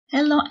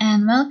Hello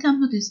and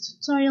welcome to this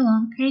tutorial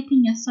on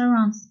creating a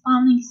surround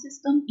spawning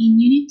system in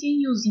Unity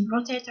using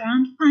rotate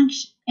around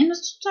function. In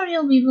this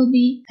tutorial we will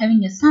be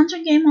having a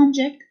center game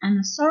object and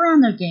a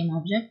surrounder game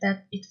object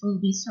that it will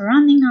be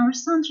surrounding our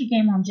center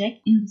game object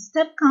in the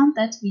step count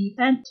that we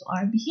fed to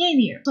our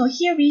behavior. So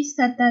here we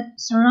said that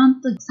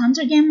surround the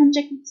center game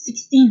object with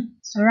 16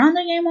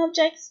 surrounder game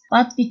objects,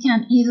 but we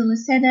can easily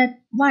say that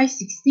why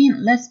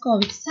 16? Let's go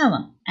with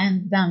 7.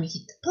 And when we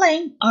hit the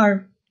play,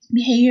 our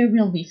behavior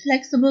will be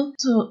flexible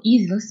to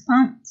easily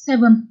spawn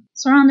 7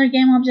 surrounder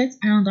game objects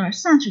around our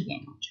center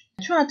game object.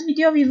 Throughout the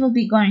video, we will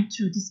be going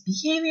through this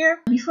behavior.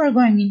 Before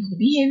going into the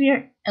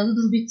behavior, a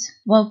little bit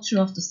walkthrough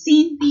of the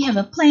scene. We have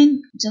a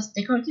plane, just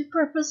decorative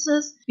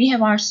purposes. We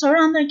have our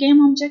surrounder game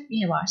object.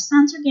 We have our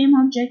center game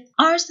object.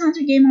 Our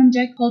center game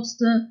object holds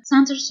the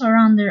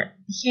CenterSurrounder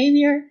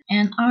behavior,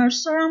 and our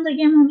surrounder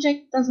game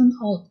object doesn't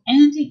hold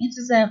anything. It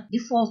is a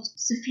default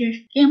sphere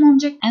game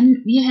object, and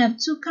we have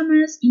 2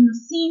 cameras in the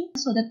scene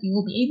so that we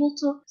will be able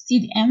to see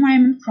the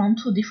environment from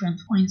 2 different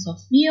points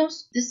of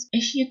views. This is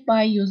achieved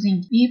by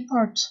using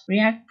viewport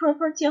react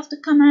property of the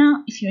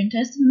camera. If you're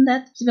interested in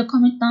that, leave a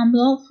comment down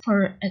below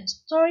for a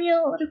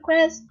tutorial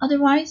request.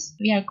 Otherwise,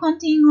 we are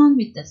continuing on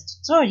with this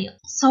tutorial.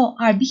 So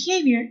our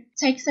behavior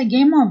takes a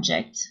game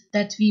object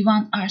that we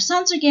want our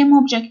center game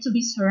object to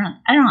be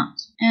surrounded around,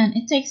 and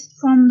it takes it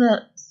from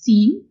the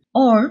scene,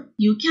 or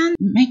you can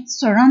make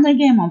surrounder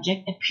game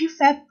object a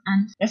prefab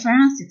and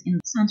reference it in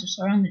the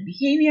CenterSurrounder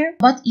behavior.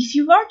 But if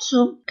you were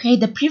to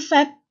create a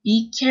prefab,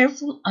 be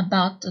careful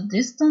about the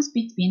distance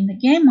between the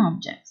game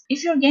objects.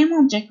 If your game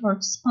object were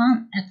to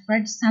spawn at where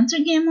the center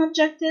game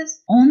object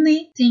is,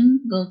 only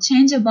thing will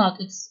change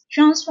about its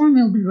transform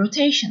will be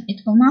rotation.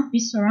 It will not be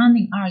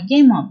surrounding our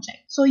game object.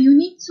 So you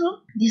need to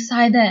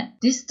decide a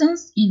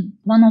distance in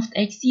one of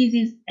the axes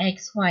is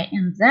X, Y,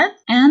 and Z,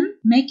 and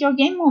make your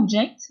game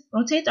object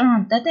rotate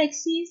around that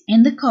axis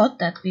in the code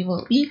that we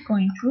will be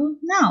going through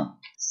now.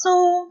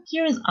 So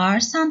here is our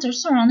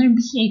CenterSurrounder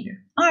behavior.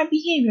 Our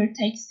behavior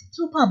takes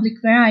 2 public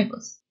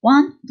variables.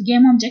 One, the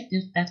game object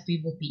that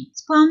we will be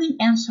spawning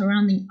and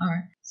surrounding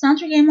our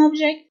center game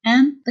object,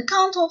 and the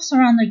count of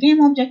surrounder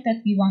game object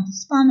that we want to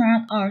spawn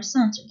around our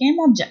center game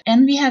object.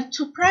 And we have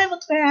 2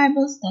 private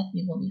variables that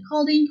we will be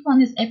holding.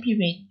 One is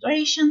appearate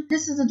duration.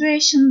 This is the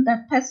duration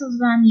that passes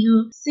when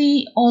you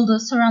see all the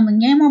surrounding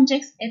game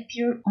objects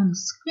appear on the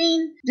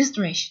screen, this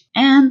duration.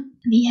 And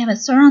we have a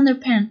surrounder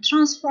parent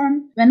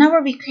transform.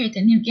 Whenever we create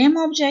a new game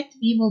object,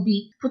 we will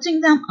be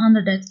putting them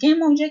under that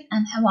game object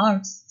and have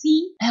our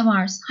scene, have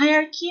our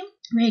hierarchy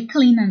very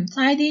clean and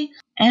tidy.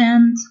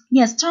 And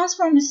yes,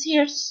 transform is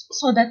here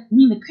so that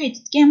newly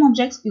created game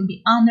objects will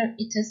be under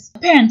its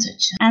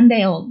parentage, and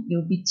they all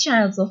will be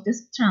childs of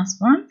this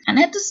transform. And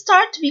at the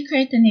start, we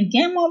create a new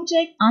game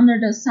object under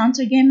the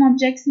center game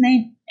object's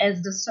name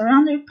as the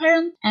surrounder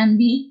parent, and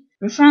we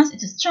reference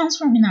its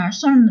transform in our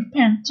surrounder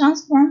parent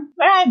transform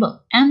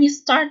variable. And we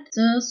start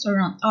to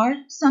surround our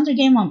center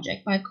game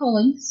object by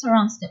calling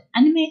surround step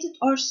animated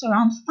or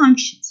surround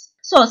functions.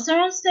 So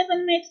surround step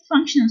animated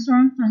function and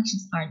surround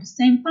functions are the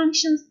same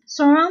functions.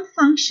 Surround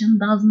function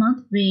does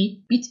not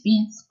wait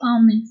between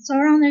spawning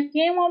surrounder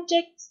game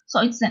objects. So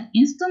it's an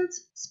instant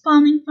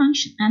spawning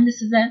function, and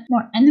this is a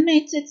more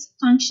animated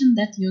function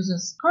that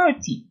uses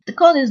coroutine. The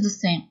code is the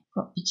same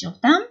for each of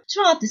them.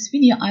 Throughout this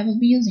video, I will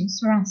be using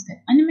surround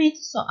step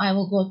animated, so I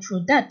will go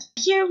through that.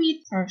 Here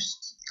we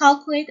first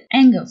calculate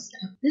angle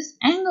step. This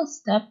angle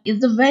step is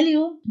the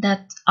value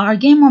that our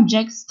game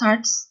object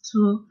starts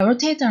to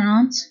rotate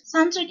around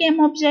center game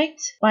object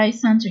by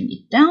centering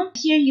it down.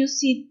 Here you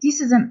see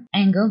this is an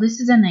angle, this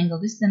is an angle,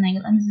 this is an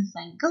angle, and this is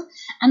an angle,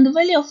 and the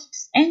value of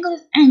this angle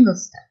is angle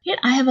step. Here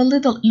I have a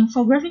little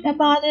infographic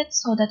about it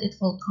so that it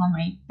will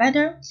convey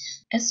better.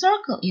 A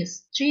circle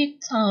is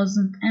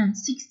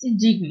 3060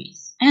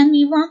 degrees, and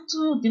we want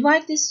to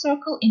divide this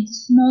circle into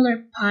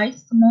smaller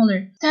pies,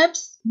 smaller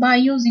steps, by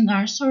using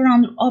our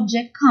surrounder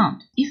object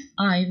count. If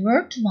I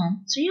were to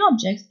want 3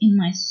 objects in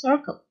my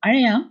circle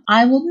area,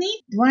 I would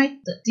need to divide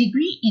the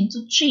degree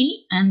into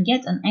 3 and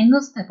get an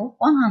angle step of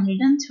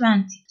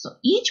 120. So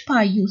each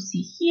pie you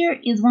see here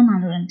is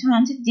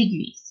 120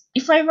 degrees.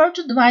 If I were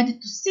to divide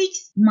it to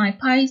 6, my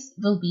pies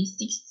will be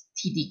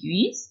 60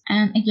 degrees,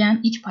 and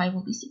again each pie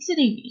will be 60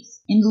 degrees.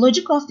 In the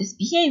logic of this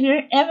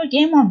behavior, every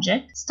game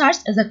object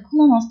starts as a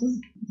clone of the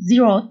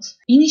zeroth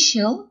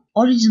initial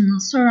original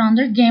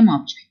surrounder game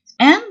object,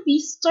 and we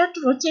start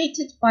to rotate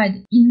it by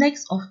the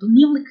index of the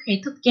newly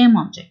created game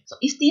object. So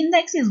if the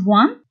index is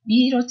 1,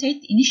 we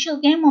rotate the initial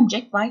game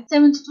object by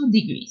 72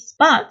 degrees.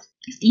 But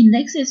if the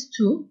index is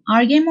 2,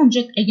 our game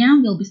object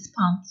again will be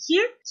spawned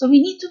here. So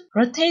we need to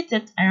rotate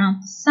it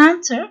around the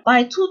center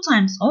by 2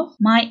 times of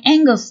my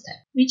angle step,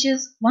 which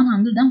is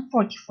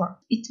 144.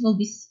 It will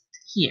be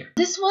here.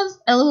 This was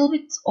a little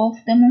bit of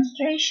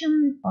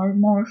demonstration or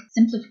more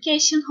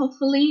simplification,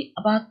 hopefully,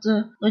 about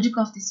the logic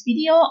of this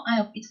video. I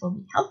hope it will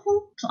be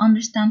helpful to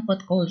understand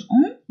what goes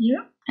on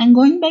here. And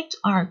going back to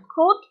our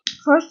code,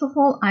 first of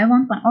all, I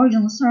want my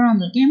original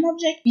surrounder game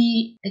object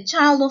be a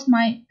child of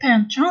my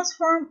parent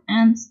transform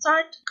and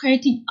start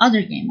creating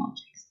other game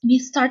objects. We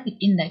start with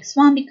index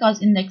 1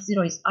 because index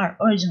 0 is our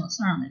original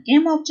surrounder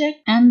game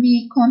object, and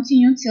we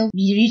continue till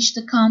we reach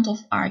the count of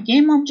our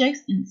game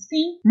objects in the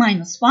scene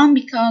 -1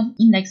 because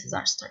indexes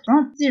are started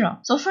from 0.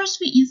 So first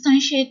we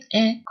instantiate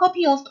a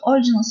copy of the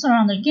original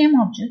surrounder game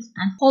object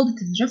and hold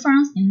it as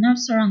reference in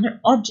Devsplorer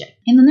object.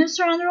 In the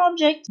Devsplorer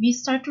object, we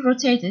start to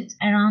rotate it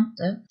around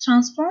the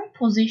transform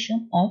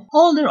position of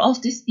holder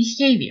of this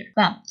behavior.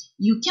 Well,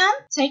 you can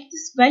take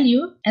this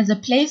value as a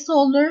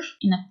placeholder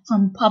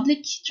from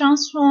public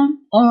transform,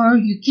 or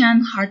you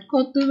can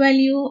hardcode the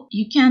value.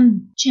 You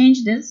can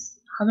change this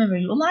however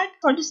you like.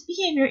 For this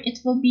behavior,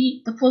 it will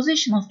be the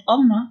position of the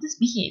owner of this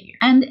behavior.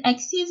 And the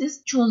axis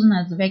is chosen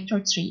as the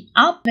vector 3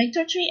 up.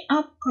 Vector 3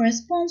 up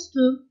corresponds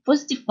to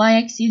positive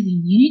y-axis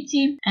in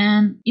Unity.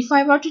 And if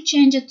I were to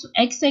change it to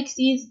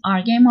x-axis,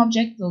 our game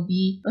object will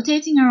be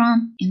rotating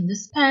around in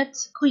this path,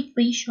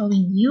 quickly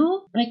showing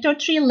you. Vector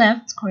 3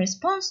 left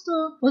corresponds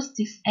to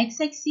positive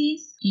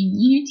x-axis in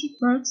Unity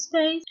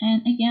workspace,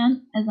 and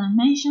again, as I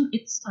mentioned,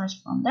 it starts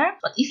from there.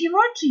 But if you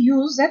were to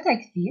use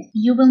z-axis,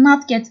 you will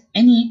not get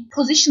any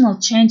positional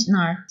change in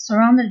our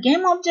surrounder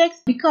game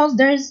objects because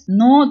there is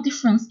no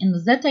difference in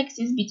the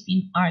z-axis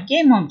between our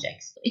game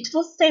objects. It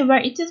will stay where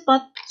it is,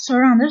 but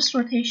surrounder's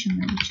rotation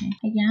will change.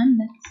 Again,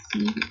 let's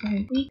see it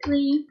very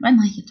quickly. When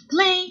I hit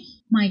play,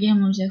 my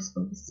game objects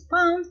will be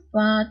spawned,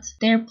 but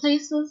their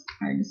places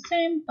are the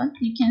same. But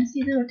you can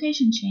see the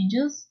rotation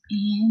changes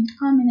in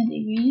how many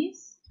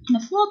degrees? In a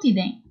floaty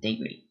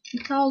degree,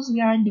 because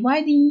we are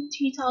dividing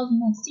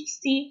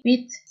 3060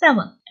 with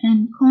 7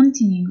 and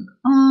continuing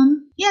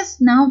on. Yes,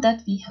 now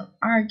that we have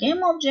our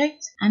game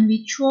object and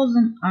we've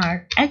chosen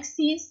our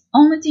axis,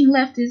 only thing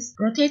left is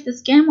rotate this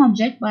game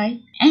object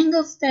by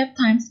angle step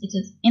times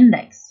its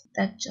index.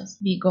 That just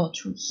we go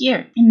through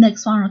here.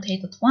 Index 1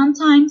 rotated 1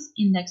 times,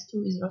 index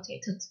 2 is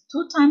rotated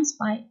 2 times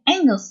by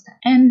angle step.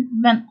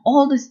 And when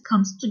all this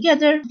comes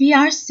together, we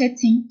are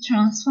setting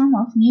transform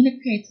of newly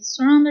created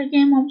surrounder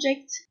game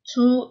object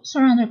to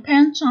surrounder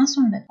parent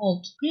transform that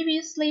hold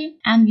previously,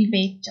 and we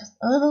wait just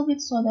a little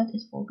bit so that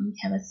it will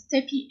have a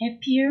steppy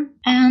appear,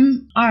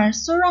 and our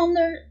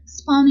surrounder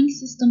spawning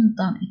system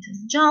done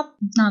its job.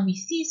 Now we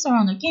see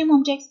surrounder game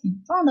objects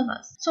in front of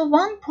us. So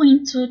one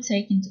point to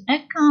take into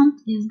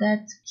account is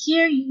that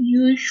here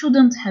you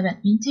shouldn't have an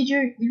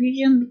integer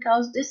division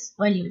because this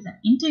value is an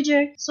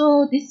integer.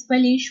 So this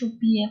value should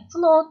be a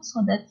float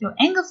so that your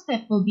angle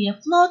step will be a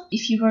float.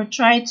 If you were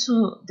try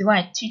to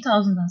divide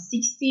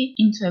 3060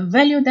 into a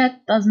value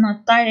that does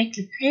not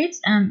directly create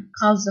and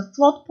cause a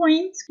float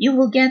point, you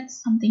will get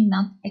something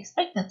not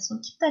expected. So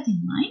keep that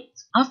in mind.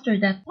 After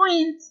that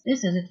point,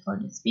 this is it for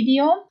this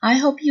video. I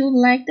hope you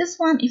like this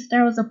one. If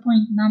there was a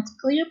point not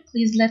clear,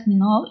 please let me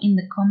know in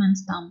the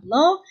comments down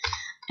below.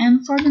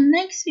 And for the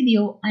next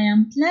video, I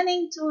am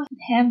planning to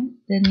have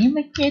the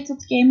newly created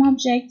game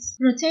objects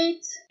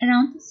rotate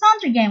around the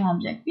center game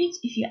object, which,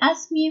 if you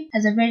ask me,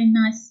 has a very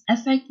nice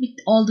effect with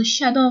all the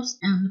shadows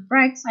and the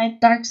bright side,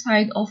 dark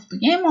side of the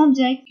game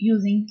object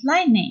using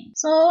lightning.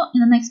 So in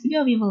the next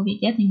video, we will be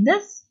getting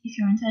this. If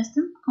you're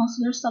interested,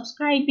 consider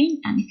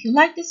subscribing, and if you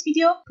like this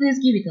video, please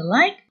give it a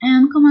like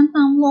and comment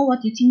down below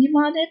what you think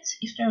about it.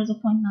 If there is a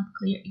point not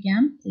clear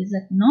again, please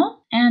let me know.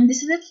 And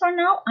this is it for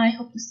now. I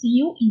hope to see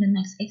you in the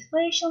next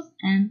explorations,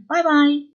 and bye bye!